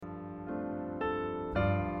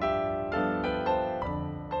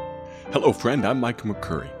Hello, friend. I'm Mike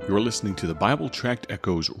McCurry. You're listening to the Bible Tract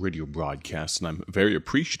Echoes radio broadcast, and I'm very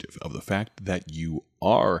appreciative of the fact that you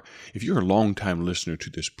are. If you're a longtime listener to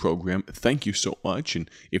this program, thank you so much.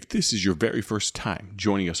 And if this is your very first time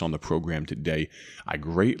joining us on the program today, I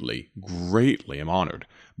greatly am honored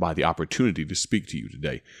by the opportunity to speak to you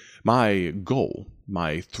today. My goal,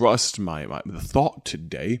 my thrust, the thought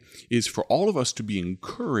today is for all of us to be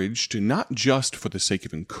encouraged, not just for the sake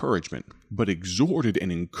of encouragement, but exhorted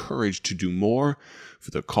and encouraged to do more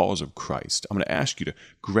for the cause of Christ. I'm going to ask you to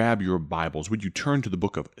grab your Bibles. Would you turn to the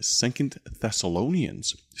book of 2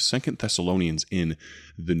 Thessalonians? 2 Thessalonians in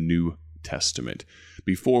the New Testament.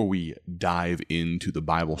 Before we dive into the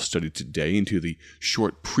Bible study today, into the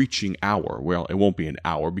short preaching hour, well, it won't be an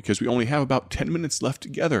hour because we only have about 10 minutes left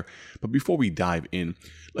together. But before we dive in,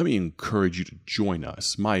 let me encourage you to join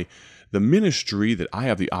us. The ministry that I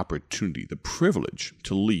have the opportunity, the privilege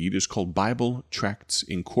to lead is called Bible Tracts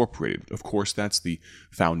Incorporated. Of course, that's the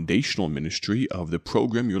foundational ministry of the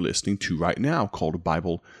program you're listening to right now called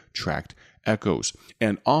Bible Tract Echoes.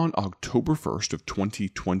 And on October 1st of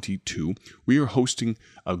 2022, we are hosting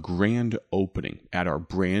a grand opening at our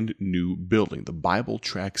brand new building, the Bible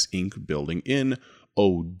Tracts Inc. building in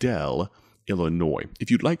Odell, Illinois.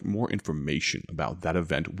 If you'd like more information about that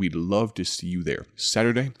event, we'd love to see you there.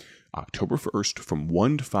 Saturday, October 1st from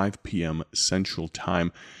 1 to 5 p.m. Central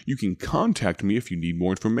Time. You can contact me if you need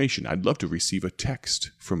more information. I'd love to receive a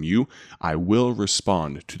text from you. I will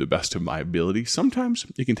respond to the best of my ability. Sometimes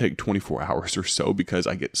it can take 24 hours or so because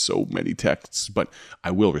I get so many texts, but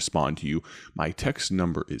I will respond to you. My text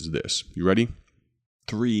number is this. You ready?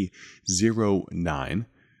 309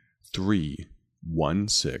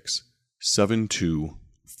 316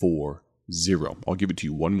 7240. I'll give it to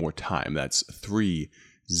you one more time. That's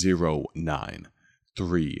 309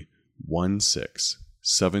 316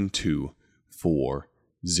 7240.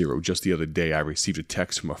 Just the other day, I received a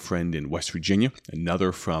text from a friend in West Virginia,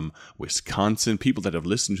 another from Wisconsin, people that have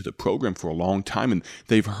listened to the program for a long time, and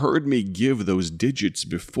they've heard me give those digits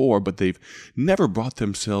before, but they've never brought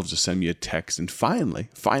themselves to send me a text, and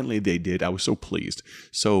finally they did. I was so pleased.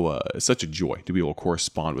 So, such a joy to be able to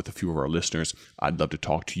correspond with a few of our listeners. I'd love to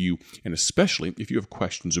talk to you, and especially if you have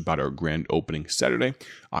questions about our grand opening Saturday,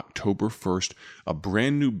 October 1st, a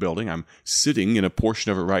brand new building. I'm sitting in a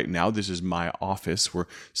portion of it right now. This is my office. We're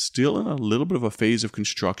still in a little bit of a phase of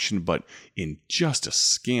construction, but in just a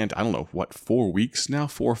scant, 4 weeks now,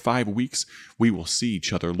 4 or 5 weeks, we will see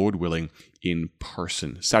each other, Lord willing, in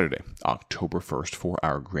person Saturday, October 1st for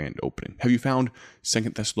our grand opening. Have you found 2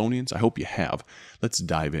 Thessalonians? I hope you have. Let's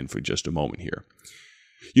dive in for just a moment here.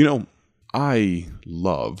 You know, I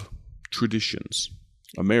love traditions.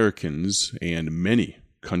 Americans and many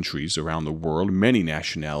countries around the world, many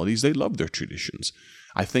nationalities, they love their traditions.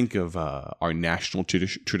 I think of our national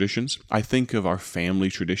traditions. I think of our family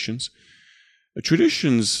traditions.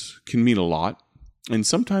 Traditions can mean a lot, and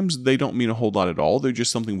sometimes they don't mean a whole lot at all. They're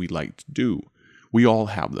just something we like to do. We all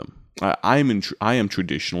have them. I am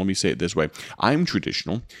traditional. Let me say it this way. I'm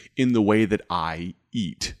traditional in the way that I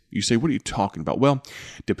eat. You say, what are you talking about? Well,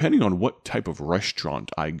 depending on what type of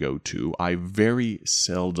restaurant I go to, I very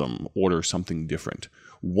seldom order something different.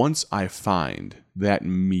 Once I find that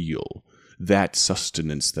meal, that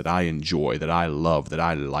sustenance that I enjoy, that I love, that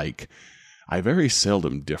I like, I very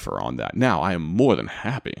seldom differ on that. Now, I am more than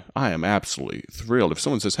happy. I am absolutely thrilled. If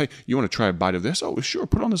someone says, hey, you want to try a bite of this? Oh, sure,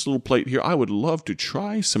 put on this little plate here. I would love to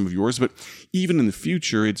try some of yours, but even in the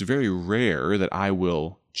future, it's very rare that I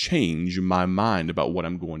will change my mind about what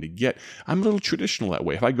I'm going to get. I'm a little traditional that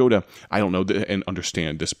way. If I go to, and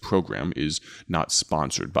understand this program is not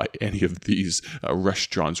sponsored by any of these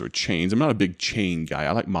restaurants or chains. I'm not a big chain guy.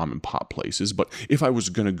 I like mom and pop places, but if I was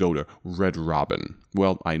going to go to Red Robin,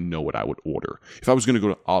 well, I know what I would order. If I was going to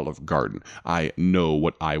go to Olive Garden, I know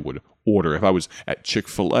what I would order. If I was at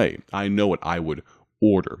Chick-fil-A, I know what I would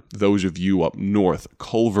order. Those of you up north,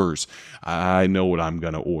 Culver's, I know what I'm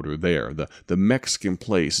going to order there. The Mexican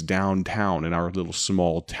place downtown in our little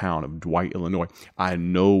small town of Dwight, Illinois, I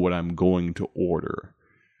know what I'm going to order.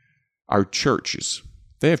 Our churches,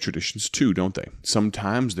 they have traditions too, don't they?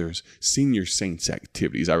 Sometimes there's senior saints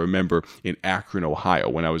activities. I remember in Akron, Ohio,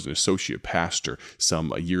 when I was an associate pastor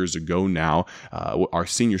some years ago now, our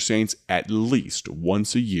senior saints, at least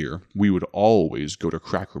once a year, we would always go to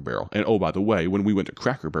Cracker Barrel. And oh, by the way, when we went to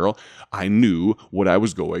Cracker Barrel, I knew what I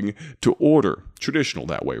was going to order. Traditional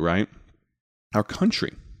that way, right? Our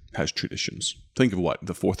country has traditions. Think of what?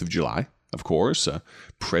 The 4th of July. Of course,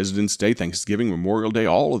 President's Day, Thanksgiving, Memorial Day,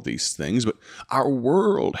 all of these things. But our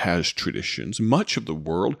world has traditions. Much of the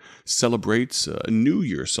world celebrates a New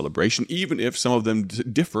Year celebration, even if some of them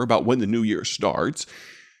differ about when the New Year starts.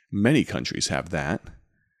 Many countries have that.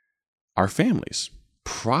 Our families.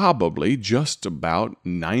 Probably just about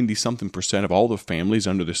 90-something% of all the families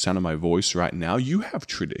under the sound of my voice right now, you have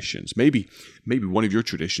traditions. Maybe one of your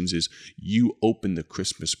traditions is you open the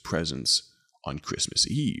Christmas presents on Christmas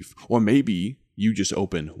Eve. Or maybe you just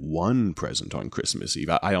open one present on Christmas Eve.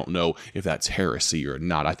 I don't know if that's heresy or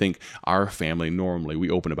not. I think our family, normally, we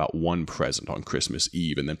open about one present on Christmas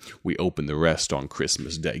Eve, and then we open the rest on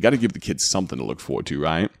Christmas Day. Got to give the kids something to look forward to,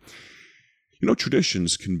 right?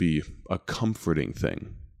 Traditions can be a comforting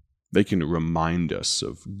thing. They can remind us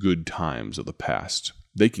of good times of the past.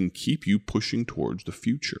 They can keep you pushing towards the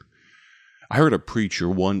future. I heard a preacher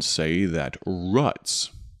once say that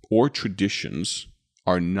ruts or traditions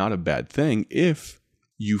are not a bad thing if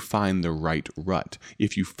you find the right rut,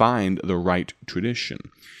 if you find the right tradition.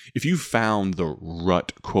 If you found the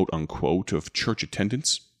rut, quote unquote, of church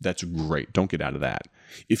attendance, that's great. Don't get out of that.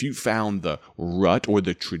 If you found the rut or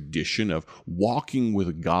the tradition of walking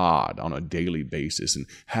with God on a daily basis and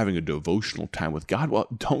having a devotional time with God, well,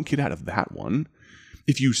 don't get out of that one.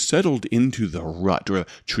 If you settled into the rut or a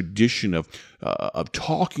tradition of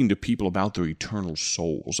talking to people about their eternal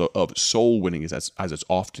souls, of soul winning as it's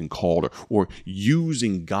often called, or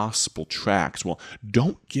using gospel tracts, well,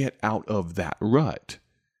 don't get out of that rut.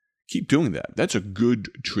 Keep doing that. That's a good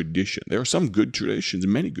tradition. There are some good traditions,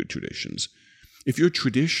 many good traditions. If you're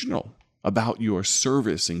traditional about your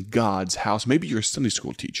service in God's house, maybe you're a Sunday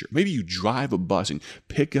school teacher. Maybe you drive a bus and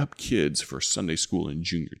pick up kids for Sunday school and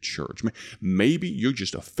junior church. Maybe you're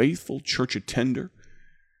just a faithful church attender.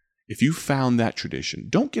 If you found that tradition,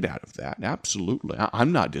 don't get out of that. Absolutely.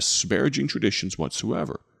 I'm not disparaging traditions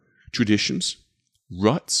whatsoever. Traditions,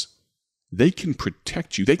 ruts, they can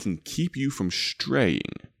protect you. They can keep you from straying.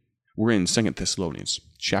 We're in 2 Thessalonians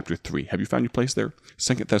chapter 3. Have you found your place there?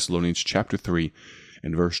 2 Thessalonians chapter 3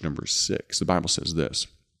 and verse number 6. The Bible says this: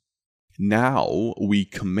 "Now we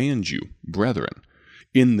command you, brethren,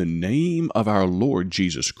 in the name of our Lord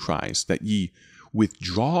Jesus Christ, that ye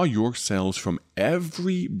withdraw yourselves from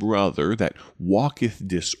every brother that walketh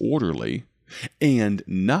disorderly, and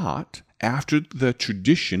not after the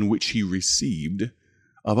tradition which he received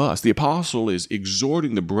of us." The apostle is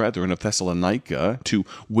exhorting the brethren of Thessalonica to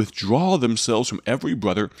withdraw themselves from every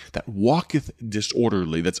brother that walketh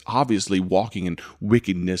disorderly, that's obviously walking in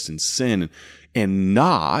wickedness and sin, and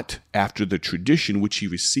not after the tradition which he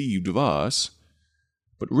received of us.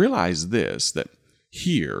 But realize this, that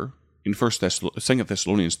here in 2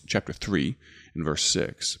 Thessalonians chapter 3 and verse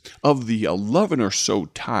 6, of the 11 or so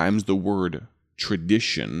times the word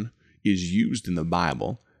tradition is used in the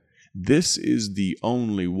Bible, this is the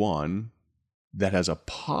only one that has a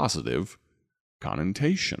positive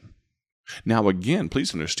connotation. Now, again,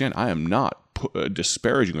 please understand, I am not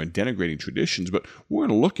disparaging or denigrating traditions, but we're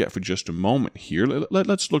going to look at for just a moment here.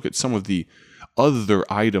 Let's look at some of the other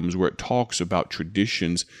items where it talks about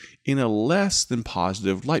traditions in a less than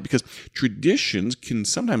positive light, because traditions can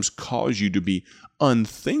sometimes cause you to be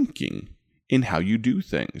unthinking in how you do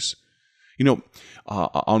things.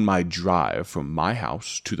 On my drive from my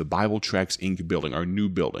house to the Bible Tracts Inc. building, our new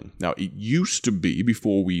building. Now, it used to be,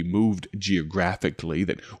 before we moved geographically,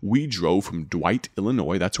 that we drove from Dwight,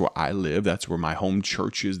 Illinois. That's where I live. That's where my home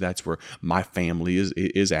church is. That's where my family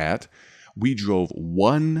is at. We drove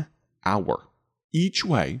 1 hour each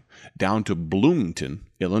way down to Bloomington,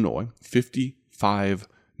 Illinois, 55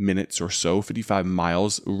 minutes or so, 55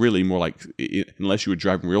 miles, really more like, unless you were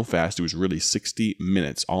driving real fast, it was really 60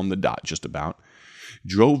 minutes on the dot, just about.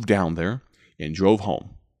 Drove down there and drove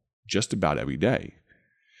home just about every day.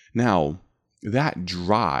 Now, that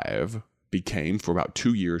drive became, for about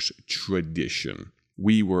 2 years, tradition.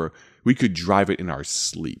 We could drive it in our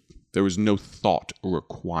sleep. There was no thought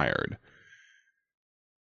required.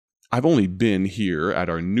 I've only been here at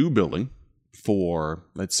our new building for,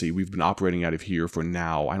 we've been operating out of here for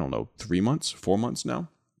now, 3 months, 4 months now.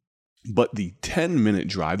 But the 10-minute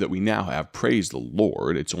drive that we now have, praise the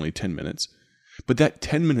Lord, it's only 10 minutes. But that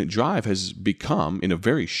 10-minute drive has become, in a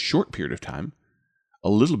very short period of time, a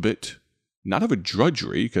little bit, not of a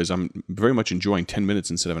drudgery, because I'm very much enjoying 10 minutes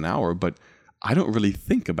instead of an hour, but I don't really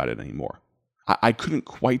think about it anymore. I couldn't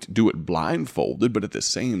quite do it blindfolded, but at the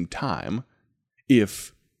same time,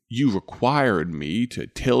 if you required me to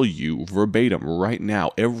tell you verbatim right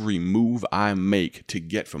now every move I make to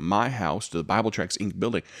get from my house to the Bible Tracts Inc.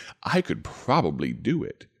 building, I could probably do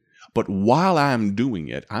it. But while I'm doing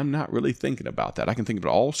it, I'm not really thinking about that. I can think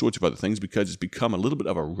about all sorts of other things because it's become a little bit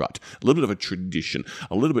of a rut, a little bit of a tradition,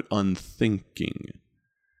 a little bit unthinking.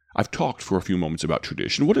 I've talked for a few moments about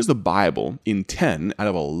tradition. What does the Bible, in 10 out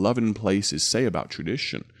of 11 places, say about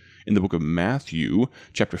tradition? In the book of Matthew,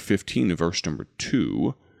 chapter 15, verse number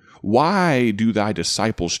 2, Why do thy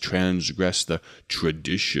disciples transgress the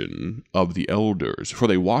tradition of the elders? For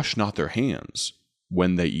they wash not their hands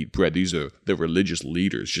when they eat bread. These are the religious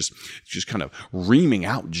leaders just kind of reaming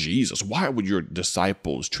out Jesus. Why would your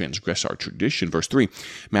disciples transgress our tradition? Verse 3,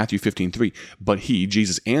 Matthew 15:3. But he,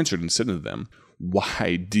 Jesus, answered and said unto them,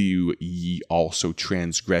 why do ye also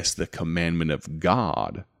transgress the commandment of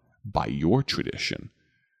God by your tradition?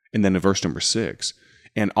 And then in verse number 6,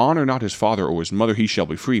 and honor not his father or his mother, he shall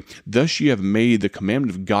be free. Thus ye have made the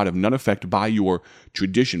commandment of God of none effect by your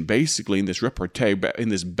tradition. Basically, in this repartee, in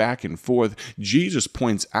this back and forth, Jesus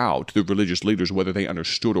points out to the religious leaders, whether they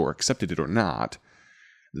understood or accepted it or not,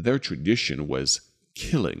 their tradition was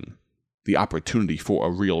killing the opportunity for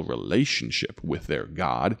a real relationship with their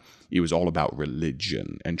God. It was all about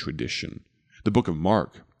religion and tradition. The book of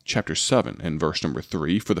Mark, chapter 7 and verse number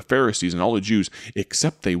 3, for the Pharisees and all the Jews,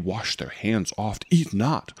 except they wash their hands oft, eat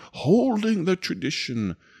not, holding the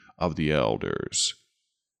tradition of the elders.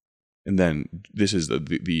 And then this is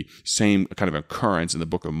the same kind of occurrence in the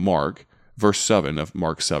book of Mark, verse 7 of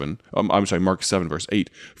Mark 7, Mark 7, verse 8.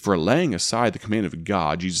 For laying aside the command of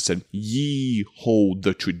God, Jesus said, ye hold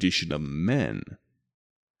the tradition of men.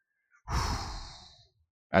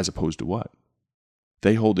 As opposed to what?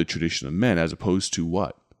 They hold the tradition of men as opposed to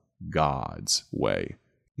what? God's way.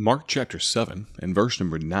 Mark chapter 7 and verse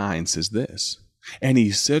number 9 says this, and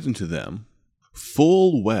he said unto them,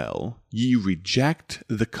 full well ye reject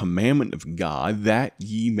the commandment of God, that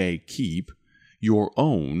ye may keep your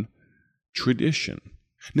own tradition.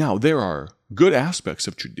 Now, there are good aspects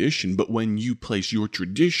of tradition, but when you place your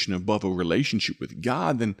tradition above a relationship with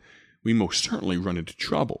God, then we most certainly run into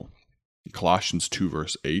trouble. Colossians 2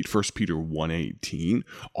 verse 8, 1 Peter 1:18,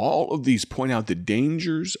 all of these point out the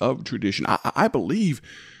dangers of tradition. I believe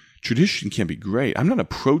tradition can be great. I'm not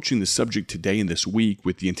approaching the subject today and this week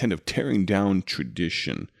with the intent of tearing down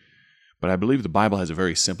tradition, but I believe the Bible has a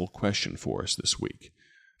very simple question for us this week.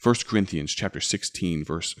 1 Corinthians chapter 16,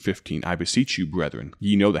 verse 15, I beseech you, brethren,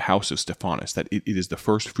 ye know the house of Stephanas, that it is the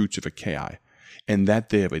first fruits of Achaia, and that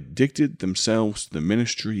they have addicted themselves to the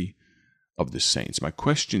ministry of the saints. My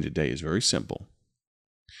question today is very simple.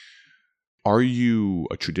 Are you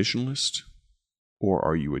a traditionalist or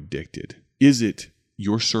are you addicted? Is it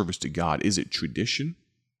your service to God? Is it tradition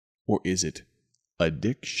or is it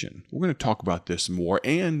addiction? We're going to talk about this more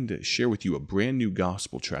and share with you a brand new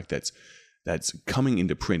gospel tract that's coming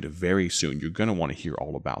into print very soon. You're going to want to hear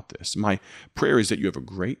all about this. My prayer is that you have a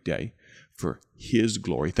great day for His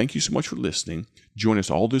glory. Thank you so much for listening. Join us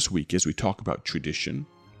all this week as we talk about tradition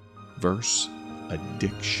versus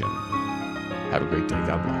addiction. Have a great day.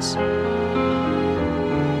 God bless.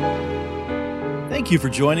 Thank you for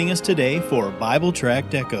joining us today for Bible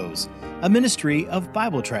Tract Echoes, a ministry of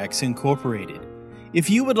Bible Tracts Incorporated. If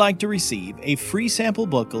you would like to receive a free sample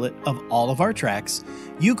booklet of all of our tracts,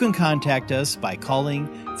 you can contact us by calling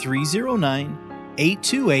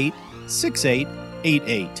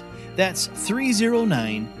 309-828-6888. That's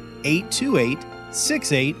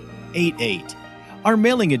 309-828-6888. Our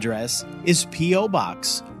mailing address is P.O.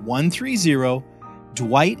 Box 130,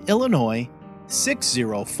 Dwight, Illinois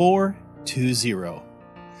 60420.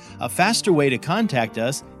 A faster way to contact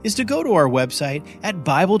us is to go to our website at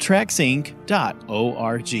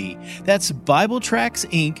BibleTractsInc.org. That's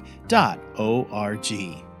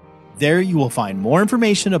BibleTractsInc.org. There you will find more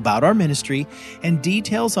information about our ministry and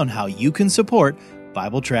details on how you can support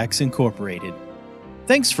Bible Tracts Incorporated.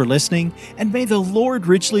 Thanks for listening, and may the Lord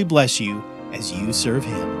richly bless you as you serve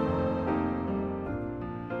Him.